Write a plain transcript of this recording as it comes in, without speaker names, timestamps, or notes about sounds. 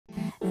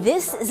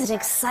This is an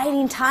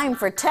exciting time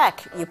for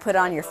tech you put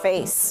on your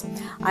face.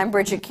 I'm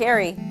Bridget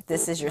Carey.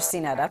 This is your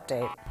CNET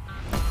Update.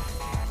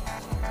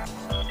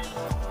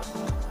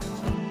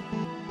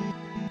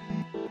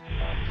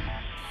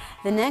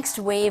 The next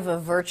wave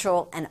of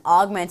virtual and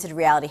augmented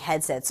reality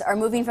headsets are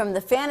moving from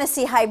the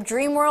fantasy hype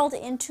dream world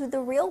into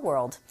the real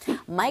world.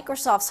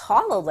 Microsoft's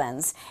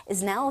Hololens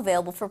is now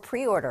available for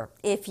pre-order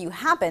if you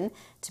happen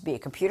to be a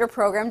computer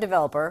program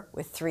developer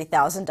with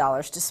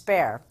 $3,000 to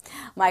spare.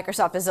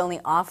 Microsoft is only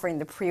offering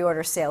the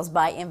pre-order sales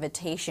by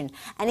invitation,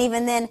 and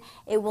even then,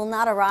 it will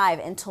not arrive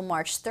until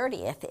March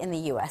 30th in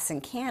the US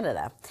and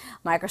Canada.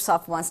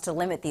 Microsoft wants to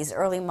limit these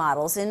early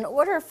models in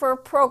order for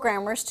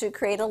programmers to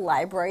create a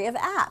library of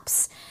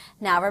apps.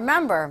 Now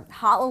remember,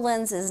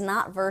 HoloLens is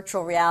not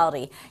virtual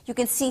reality. You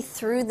can see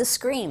through the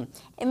screen.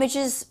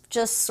 Images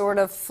just sort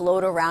of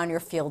float around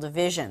your field of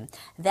vision.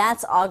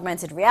 That's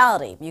augmented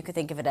reality. You could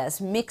think of it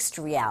as mixed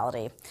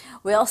reality.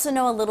 We also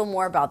know a little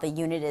more about the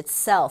unit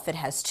itself. It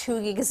has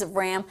 2 gigs of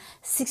RAM,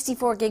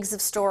 64 gigs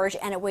of storage,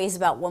 and it weighs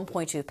about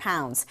 1.2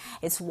 pounds.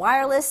 It's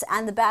wireless,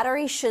 and the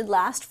battery should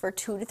last for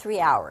 2 to 3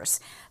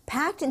 hours.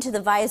 Packed into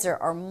the visor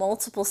are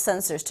multiple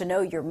sensors to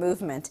know your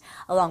movement,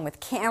 along with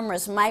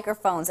cameras,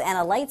 microphones, and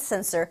a light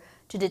sensor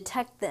to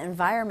detect the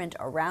environment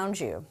around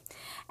you.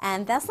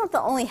 And that's not the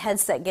only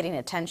headset getting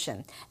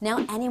attention.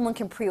 Now anyone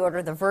can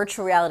pre-order the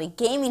virtual reality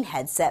gaming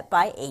headset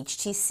by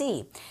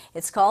HTC.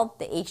 It's called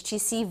the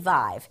HTC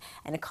Vive,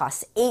 and it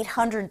costs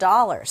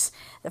 $800.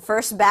 The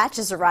first batch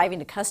is arriving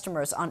to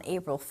customers on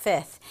April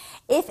 5th.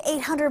 If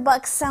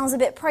 $800 sounds a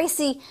bit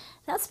pricey,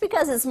 that's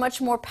because it's much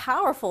more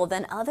powerful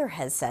than other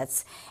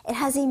headsets. It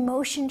has a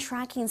motion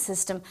tracking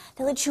system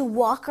that lets you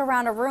walk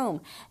around a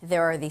room.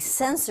 There are these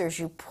sensors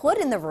you put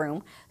in the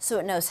room so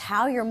it knows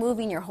how you're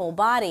moving your whole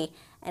body,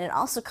 and it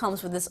also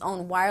comes with its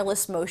own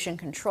wireless motion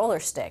controller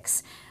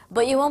sticks.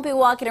 But you won't be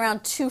walking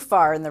around too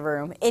far in the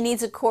room. It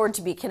needs a cord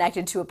to be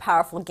connected to a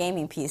powerful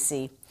gaming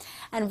PC.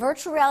 And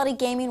virtual reality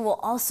gaming will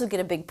also get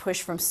a big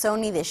push from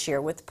Sony this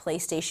year with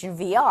PlayStation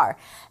VR.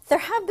 There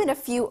have been a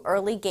few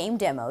early game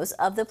demos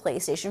of the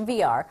PlayStation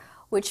VR,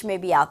 which may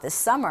be out this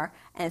summer,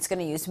 and it's going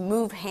to use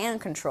Move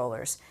hand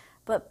controllers.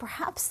 But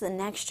perhaps the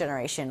next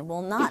generation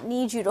will not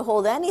need you to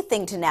hold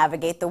anything to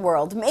navigate the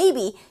world.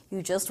 Maybe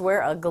you just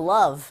wear a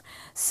glove.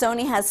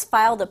 Sony has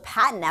filed a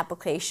patent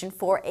application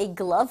for a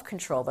glove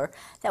controller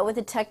that would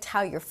detect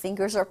how your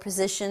fingers are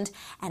positioned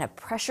and a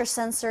pressure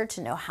sensor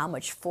to know how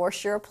much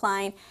force you're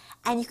applying.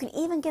 And you can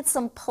even get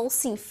some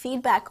pulsing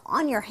feedback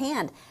on your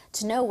hand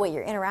to know what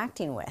you're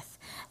interacting with.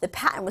 The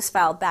patent was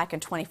filed back in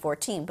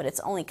 2014, but it's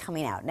only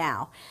coming out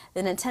now.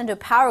 The Nintendo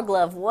Power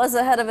Glove was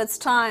ahead of its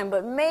time,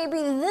 but maybe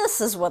this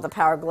is what the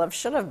Power Glove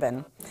should have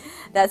been.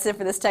 That's it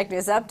for this Tech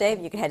News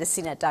Update. You can head to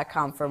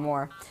CNET.com for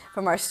more.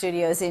 From our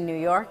studios in New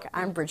York,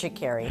 I'm Bridget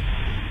Carey.